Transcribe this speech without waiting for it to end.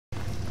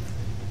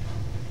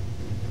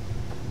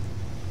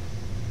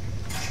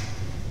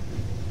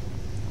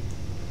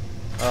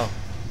Oh.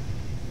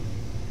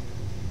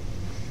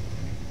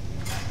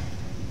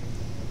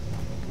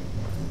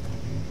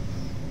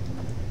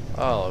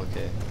 Oh,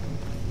 okay.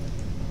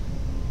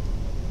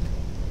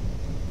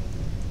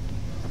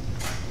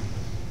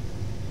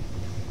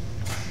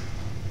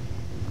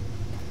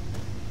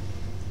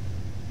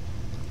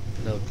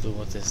 No clue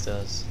what this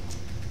does.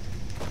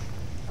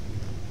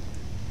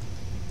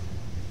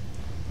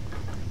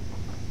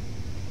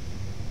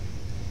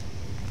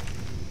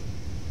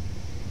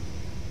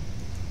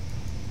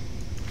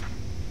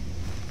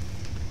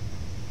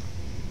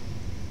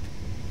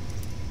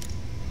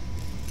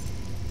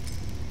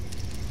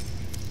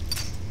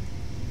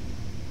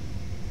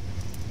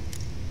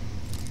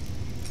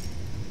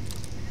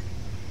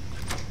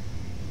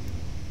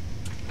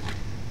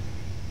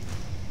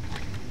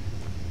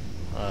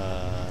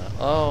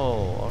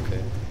 Oh,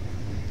 okay.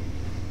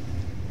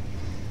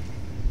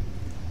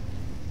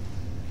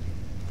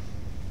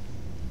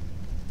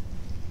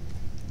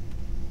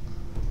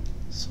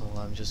 So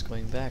I'm just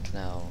going back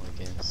now,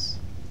 I guess.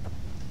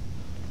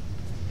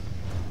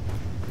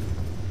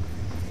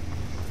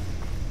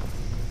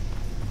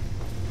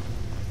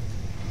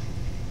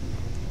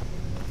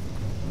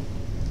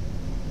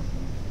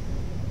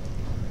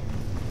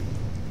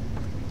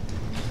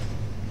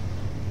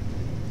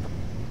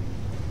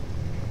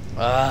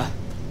 Ah!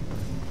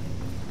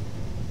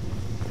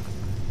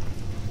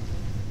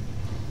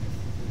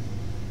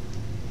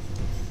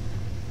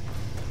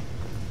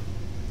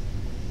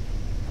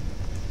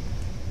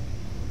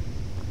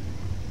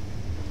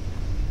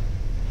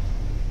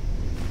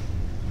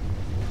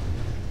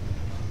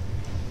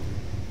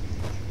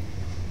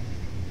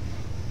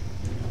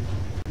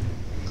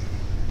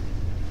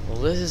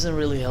 Well, this isn't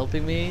really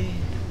helping me.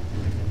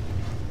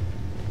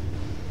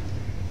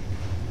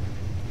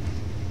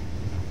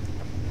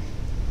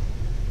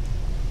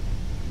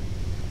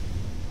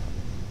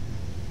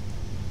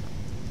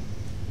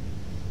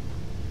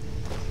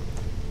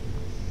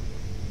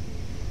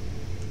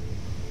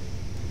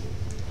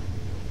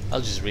 I'll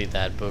just read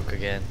that book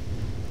again.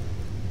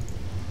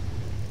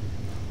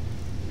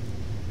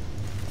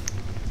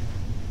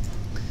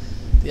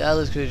 The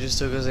Atlas creatures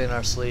took us in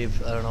our sleep.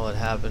 I don't know what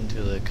happened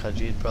to the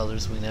Khajiit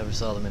brothers. We never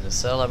saw them in a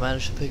cell. I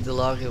managed to pick the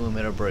lock and we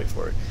made a break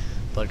for it,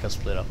 but it got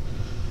split up.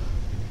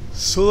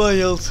 So I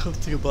yelled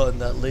something about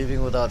not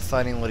leaving without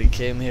finding what he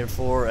came here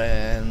for,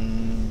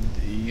 and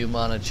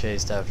Yumana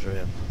chased after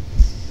him.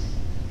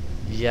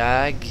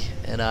 Yag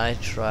and I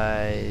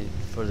tried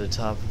for the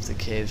top of the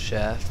cave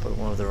shaft, but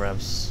one of the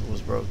ramps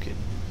was broken.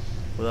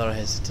 Without a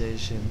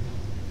hesitation,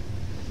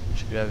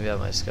 she grabbed me out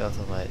my scarf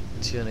and my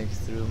tunic,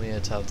 threw me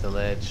atop the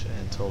ledge,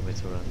 and told me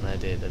to run. And I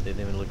did. I didn't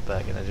even look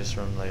back, and I just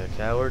ran like a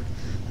coward.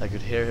 I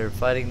could hear her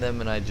fighting them,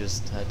 and I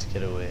just had to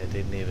get away. I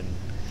didn't even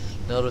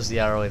notice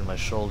the arrow in my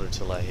shoulder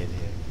till I hit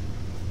here.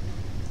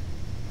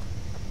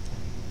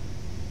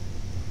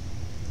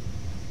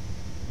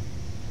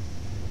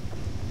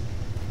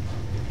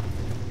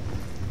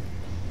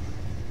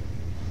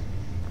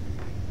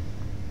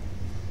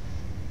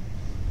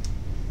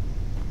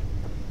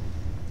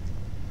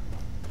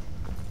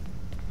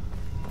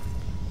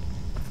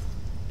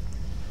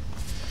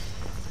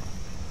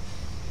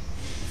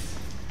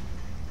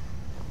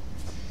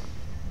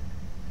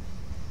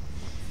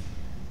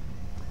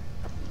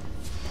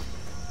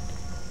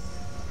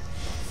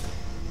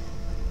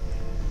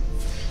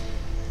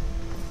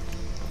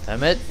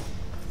 Damn it.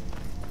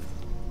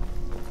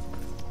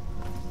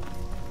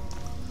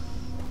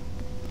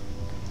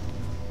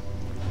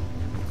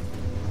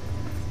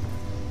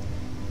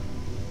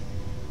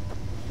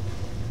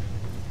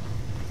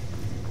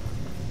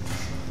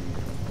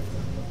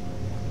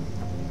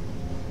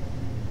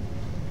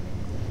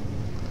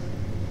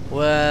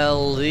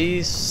 Well,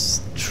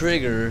 these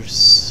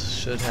triggers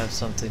should have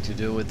something to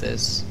do with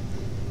this,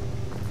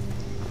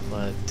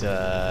 but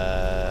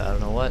I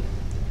don't know what.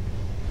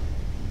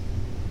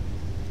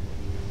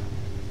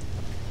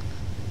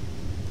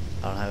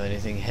 I don't have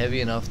anything heavy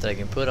enough that I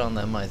can put on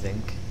them, I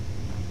think.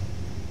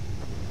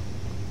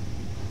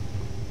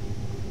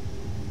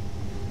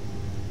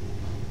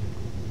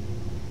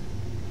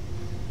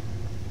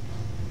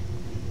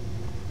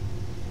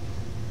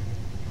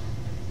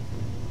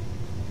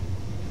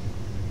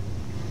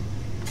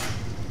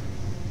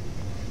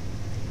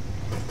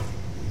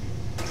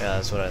 Yeah,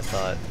 that's what I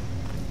thought.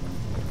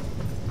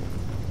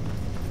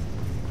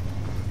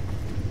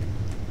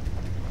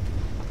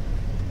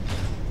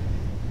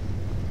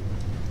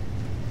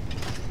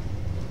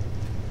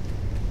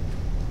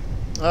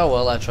 Oh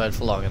well, I tried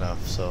for long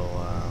enough, so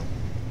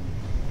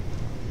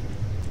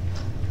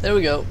there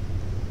we go.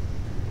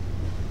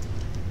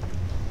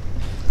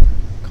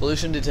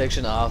 Collision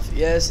detection off.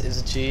 Yes,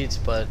 it's a cheat,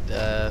 but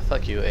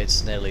fuck you,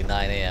 it's nearly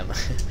 9 AM.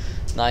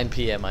 9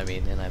 PM I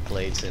mean, and I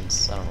played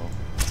since, I don't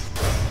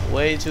know,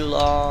 way too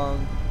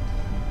long.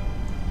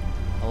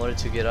 I wanted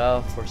to get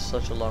off for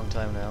such a long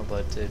time now,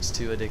 but it's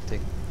too addicting.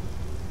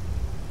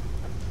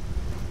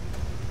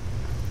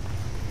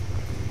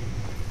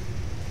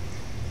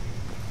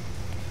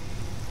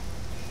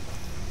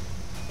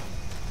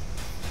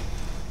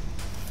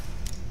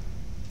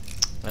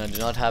 And I do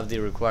not have the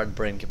required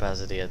brain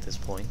capacity at this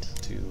point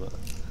to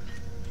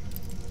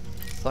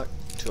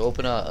to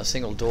open a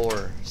single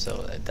door.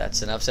 So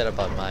that's enough said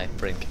about my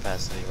brain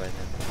capacity right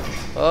now.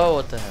 Oh,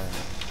 what the hell?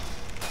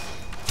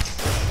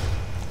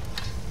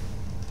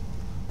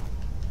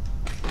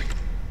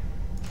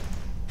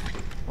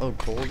 Oh,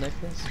 gold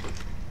necklace?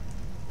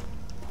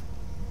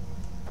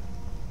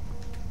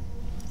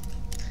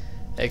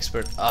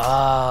 Expert.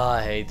 Ah,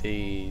 I hate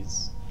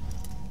these.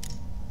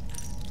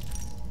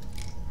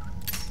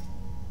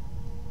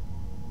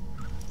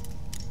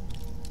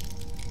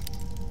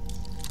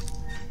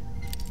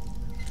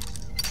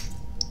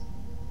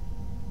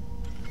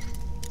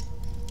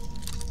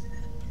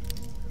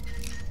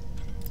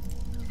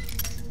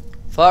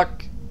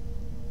 Fuck.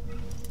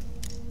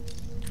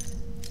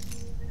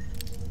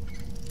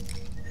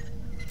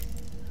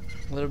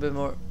 A little bit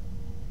more.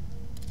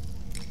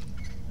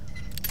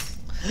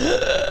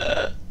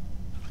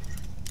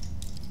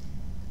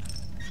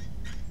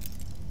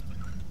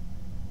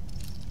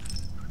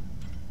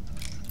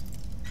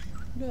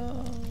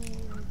 No.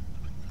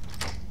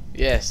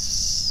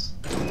 Yes.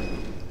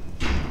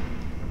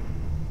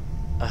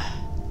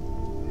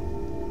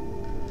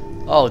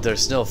 Oh,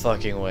 there's no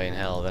fucking way in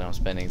hell that I'm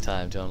spending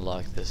time to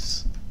unlock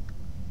this.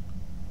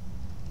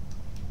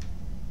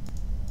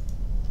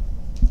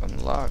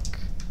 Unlock.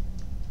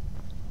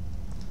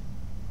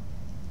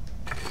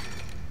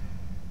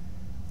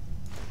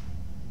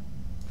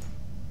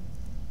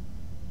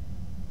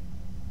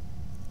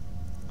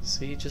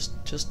 See, just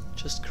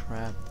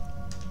crap.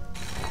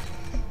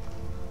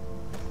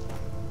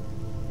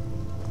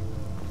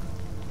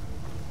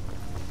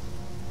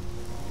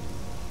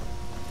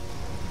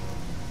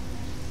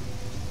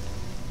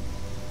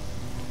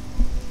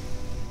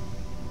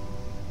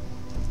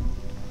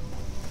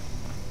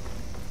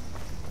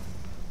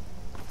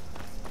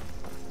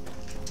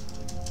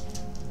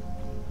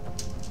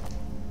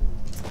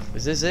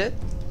 Is this it?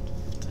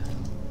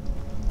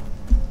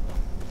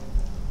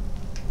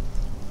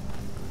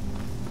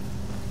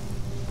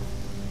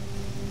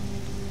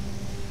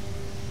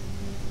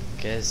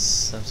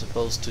 Guess I'm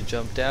supposed to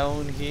jump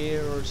down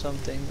here or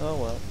something. Oh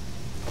well.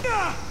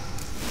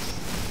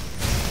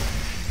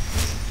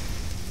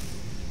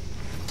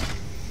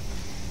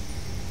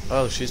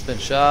 Oh, she's been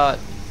shot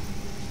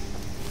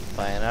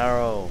by an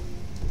arrow.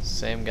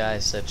 Same guy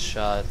said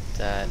shot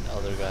that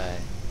other guy.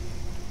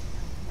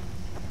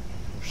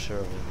 I'm sure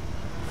of it.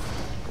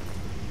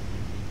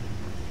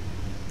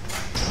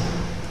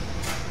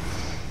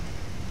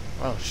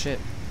 Oh shit.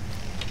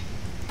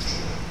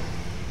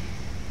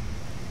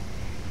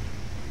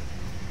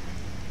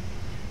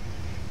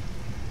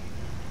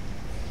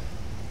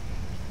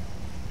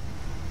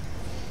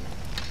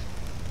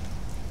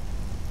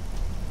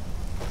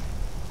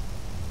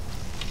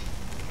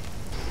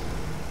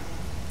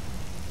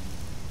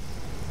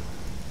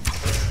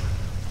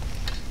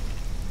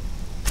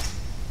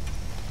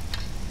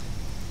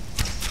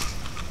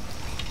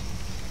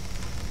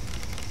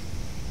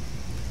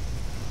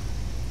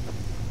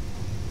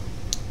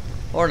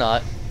 Or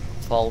not.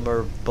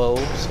 Palmer bow,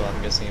 so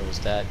I'm guessing it was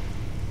that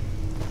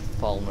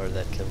Palmer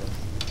that killed him.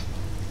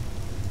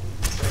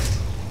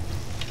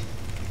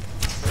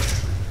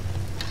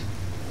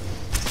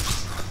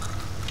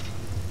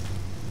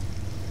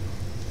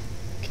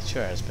 Get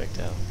your ass back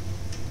down.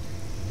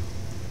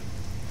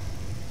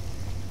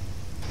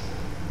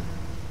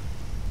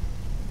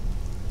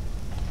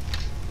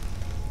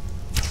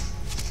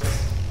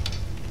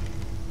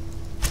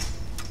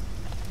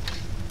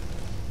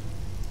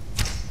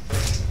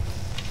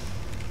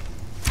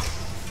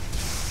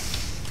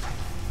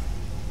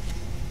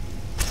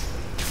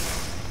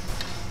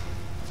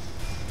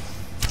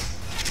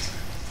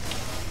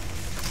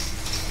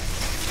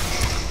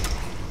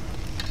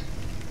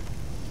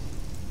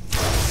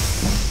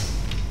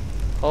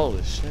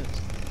 Holy shit.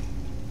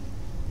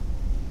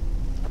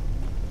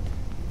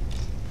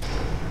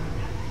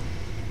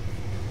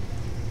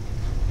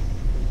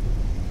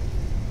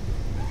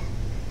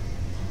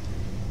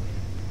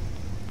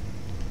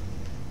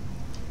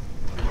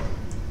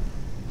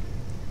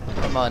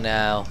 Come on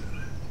now.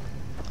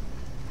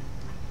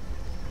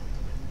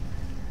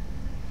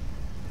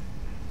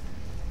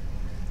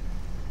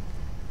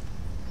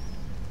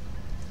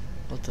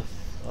 What the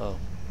oh.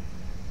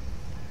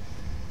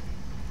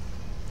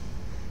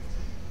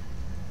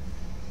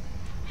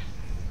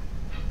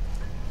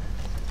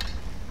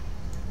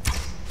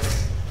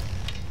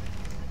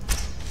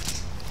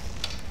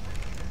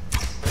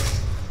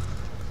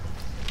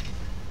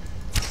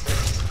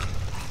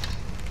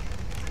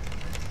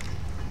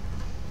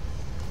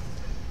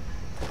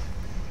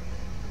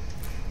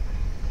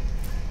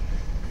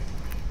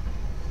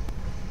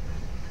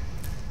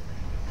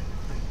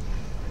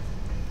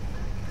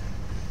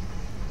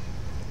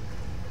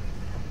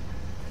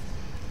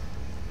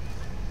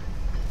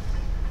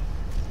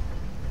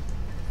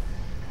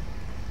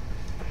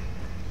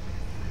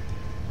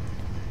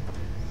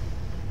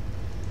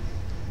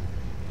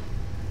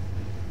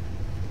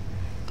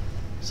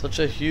 Such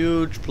a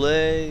huge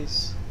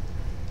place.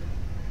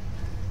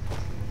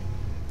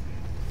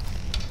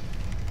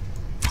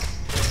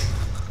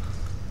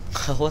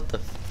 What the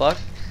fuck?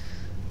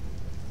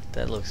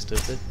 That looks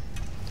stupid.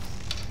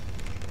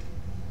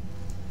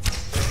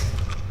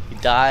 He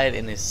died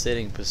in a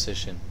sitting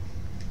position.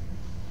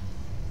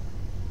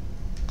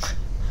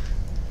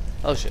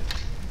 Oh shit.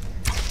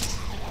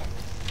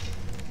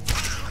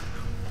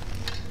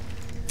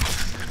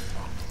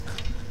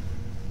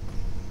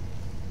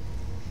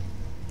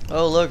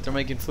 Oh look, they're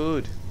making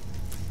food.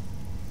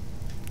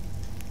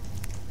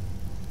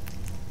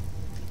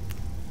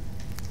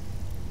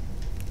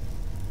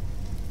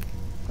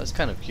 That's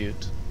kind of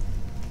cute.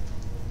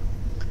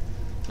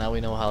 Now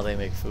we know how they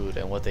make food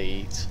and what they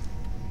eat.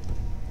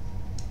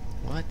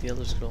 What? The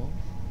Elder Scroll?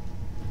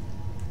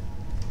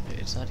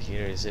 It's not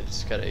here, is it?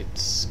 It's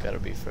gotta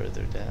be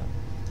further down.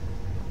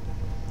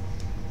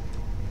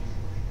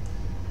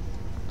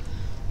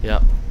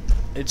 Yeah,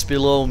 it's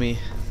below me.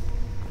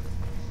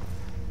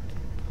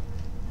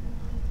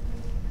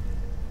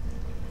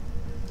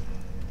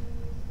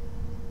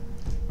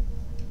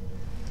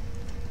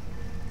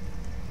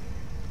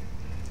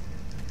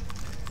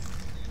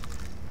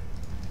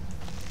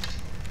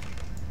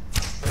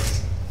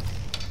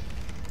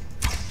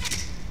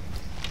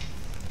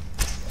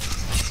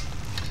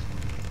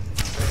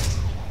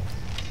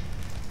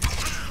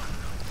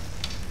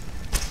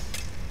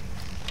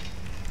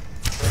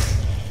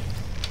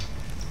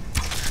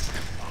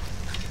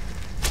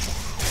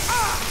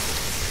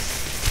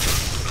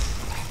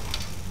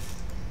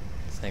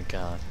 Thank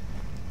God.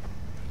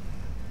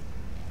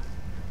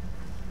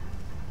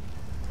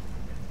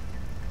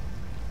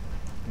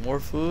 More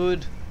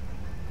food?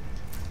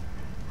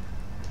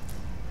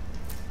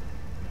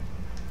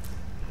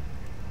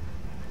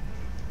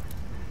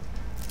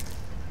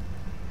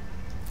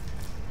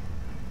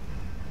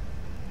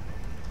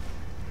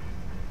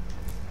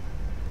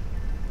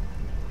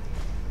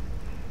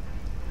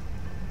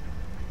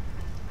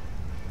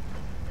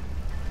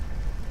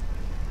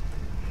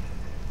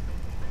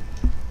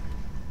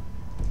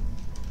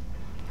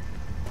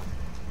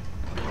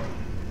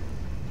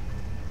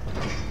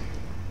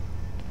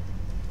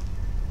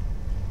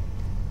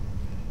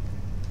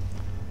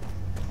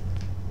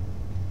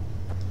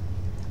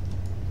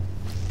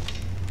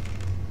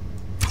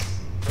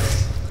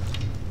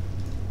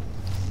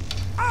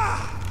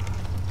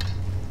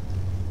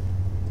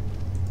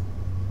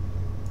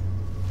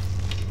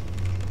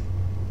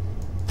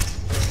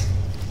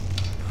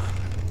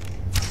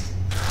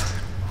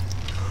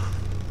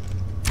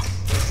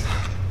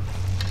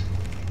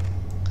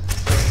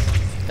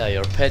 Yeah,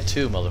 you're a pet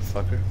too,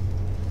 motherfucker.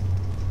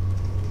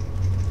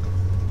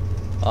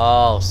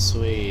 Oh,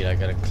 sweet. I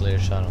got a clear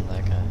shot on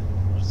that guy.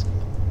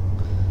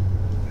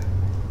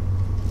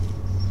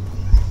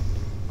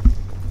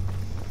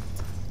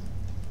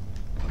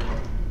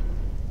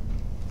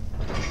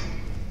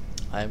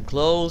 I'm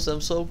close. I'm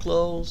so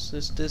close.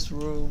 It's this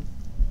room.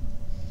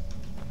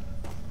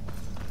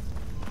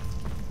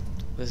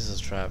 This is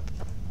a trap.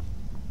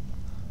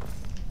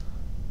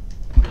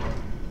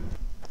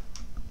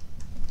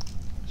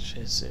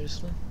 Shit,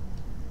 seriously?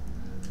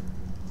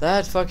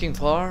 That fucking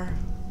far?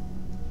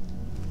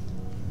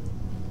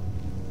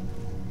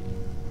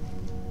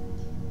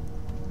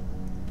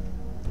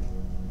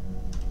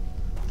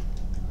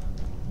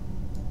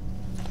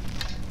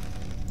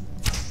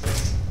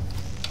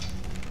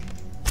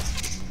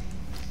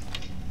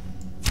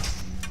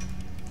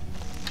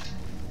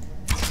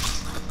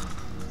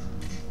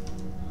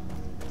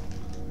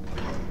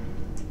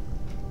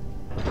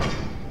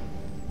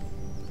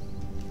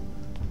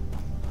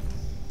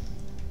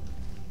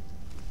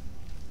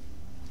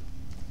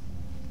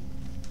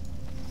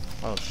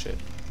 Oh shit.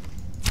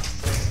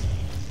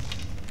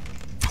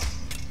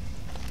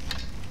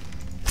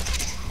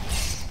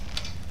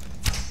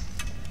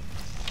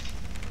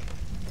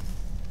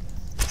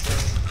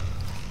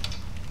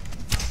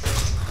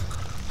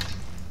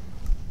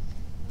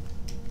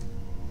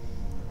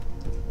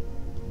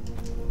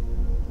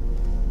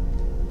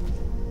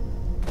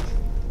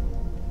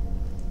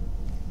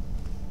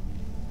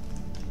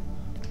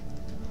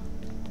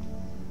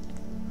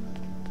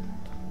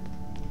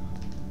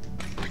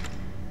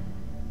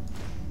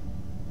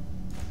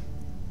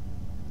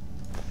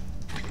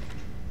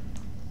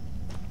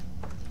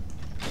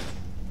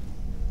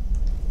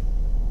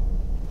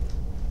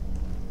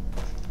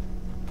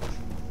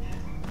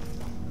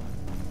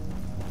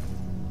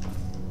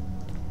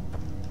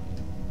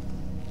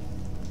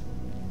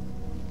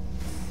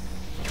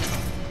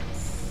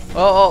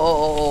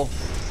 Oh.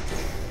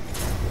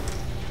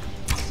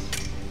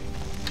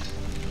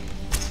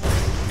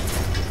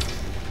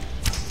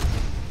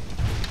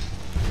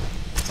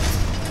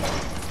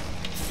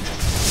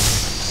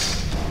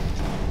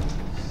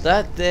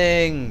 That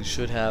thing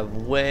should have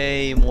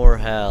way more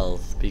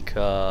health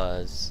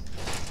because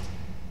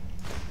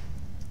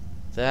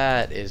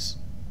that is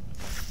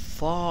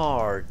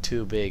far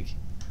too big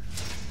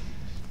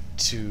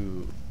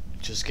to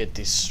just get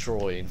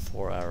destroyed in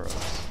 4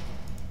 arrows.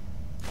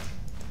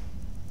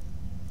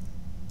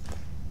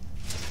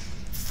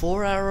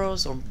 4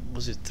 arrows, or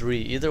was it 3?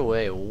 Either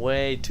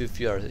way too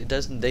few arrows. It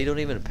doesn't. They don't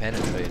even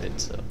penetrate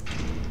it. So.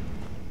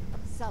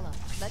 Sella,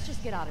 let's Let's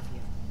just get out of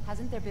here.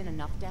 Hasn't there been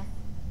enough death?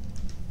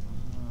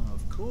 Oh,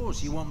 of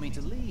course you want me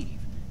to leave.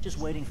 Just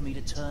waiting for me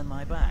to turn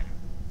my back,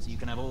 so you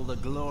can have all the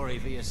glory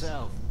for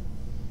yourself.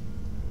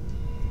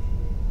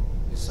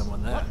 Is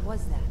someone there? What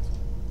was that?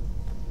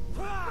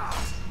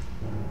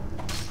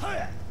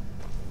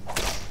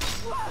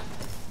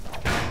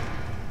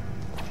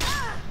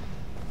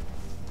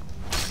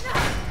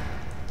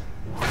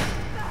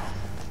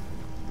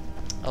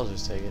 I'll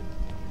just take it.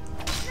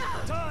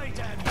 Die,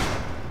 damn you!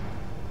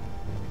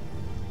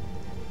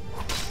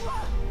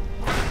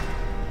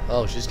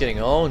 Oh, she's getting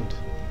owned.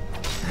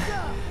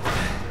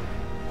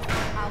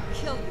 I'll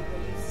kill you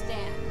where you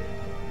stand.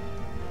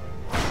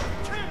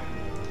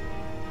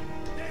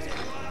 This is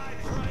what I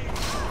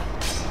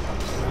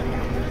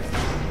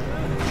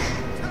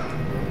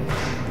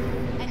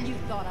And you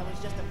thought I was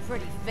just a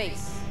pretty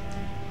face.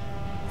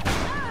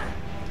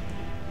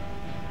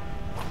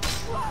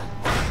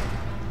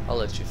 I'll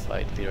let you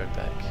fight. Be right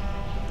back.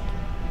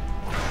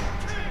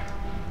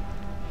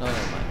 No,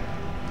 never mind.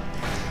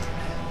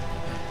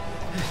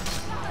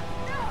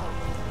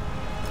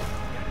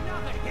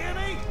 Nothing, hear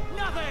me?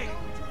 Nothing!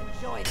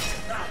 Enjoy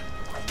this.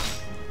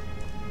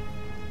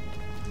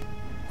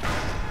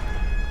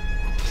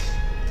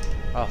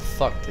 Oh,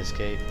 fuck this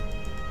gate.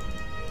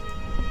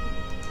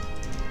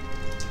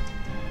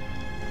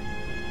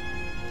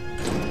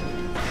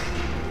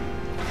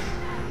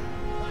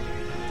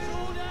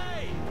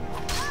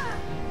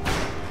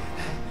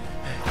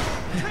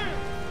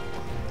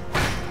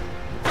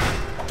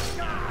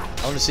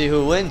 I want to see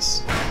who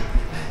wins.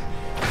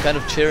 I'm kind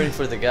of cheering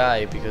for the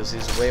guy because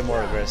he's way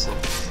more aggressive.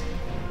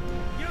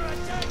 You're a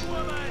dead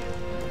woman!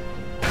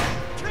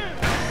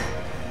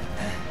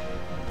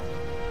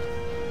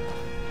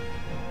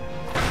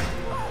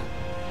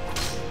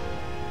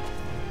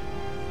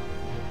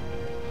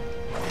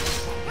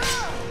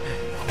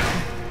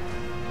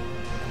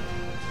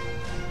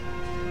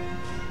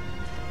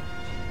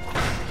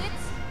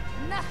 It's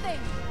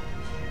nothing.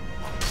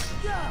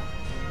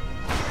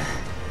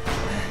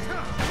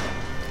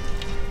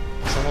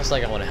 It's almost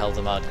like I want to help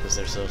them out because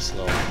they're so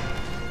slow. Put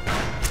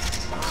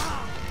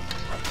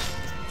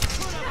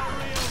up a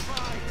real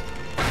fight!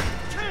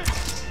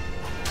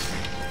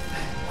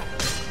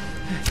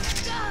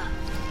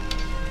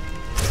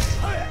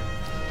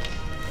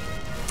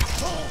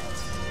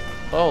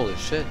 Holy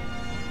shit.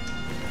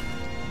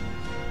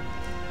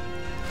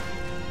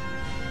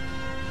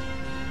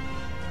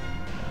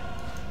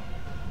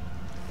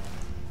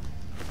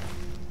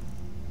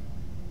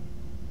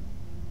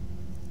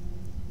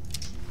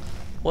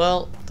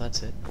 Well,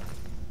 that's it.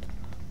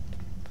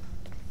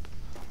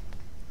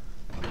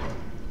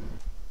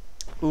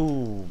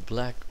 Ooh,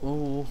 black.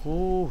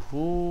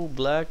 Ooh,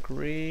 black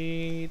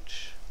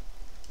reach.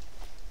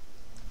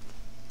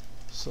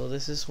 So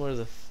this is where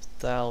the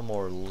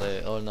Thalmor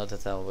live. Oh, not the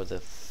Thalmor, but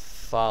the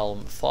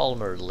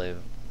Falmer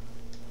live.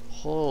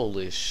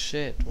 Holy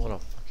shit! What a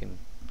fucking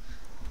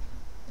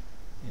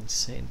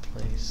insane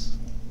place.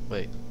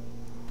 Wait.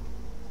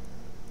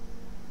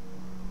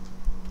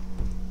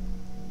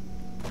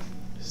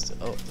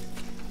 Oh.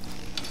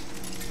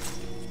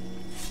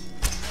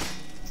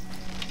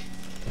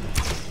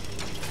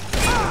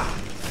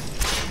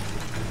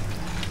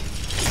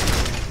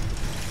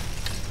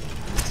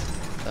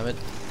 Damn it.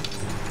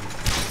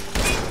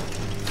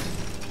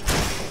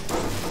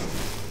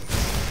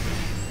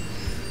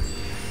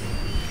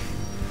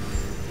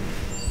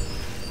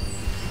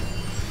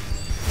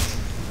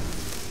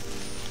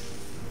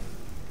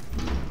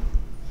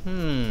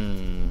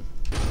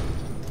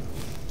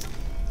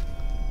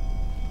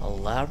 A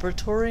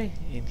laboratory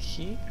in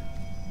here?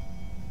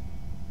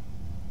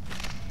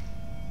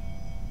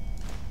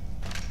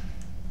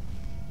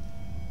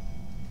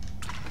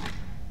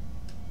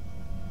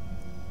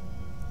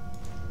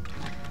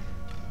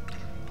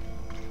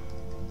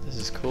 This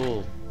is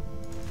cool.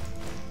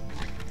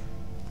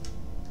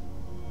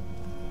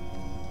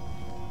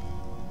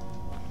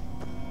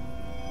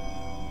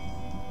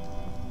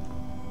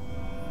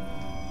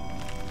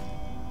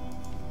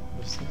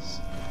 What's this?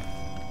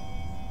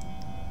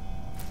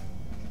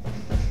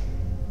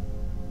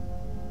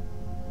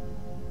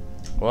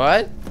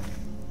 What?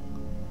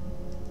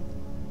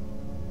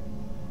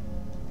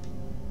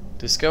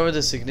 Discover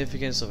the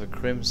significance of a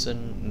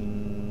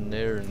crimson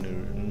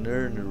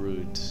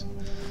nirnroot.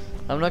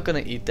 I'm not gonna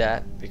eat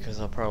that because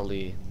I'll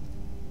probably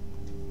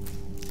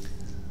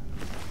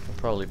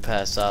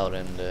pass out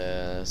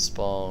and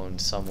spawn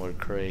somewhere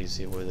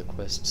crazy where the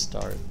quest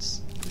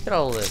starts. Look at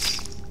all this.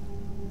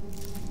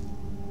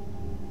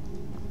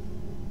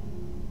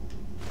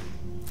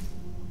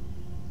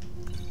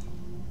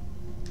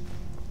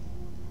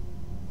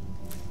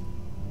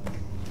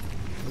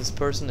 This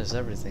person is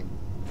everything.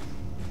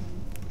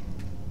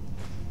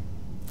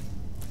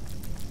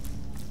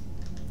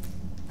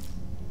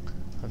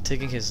 I'm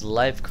taking his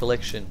life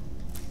collection.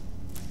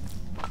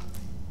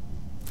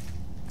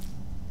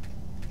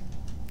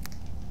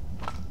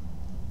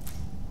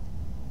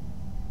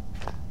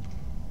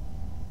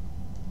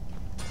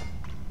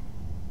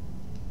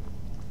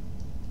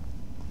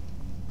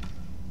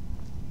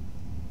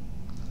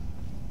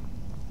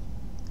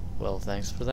 Well, thanks for that.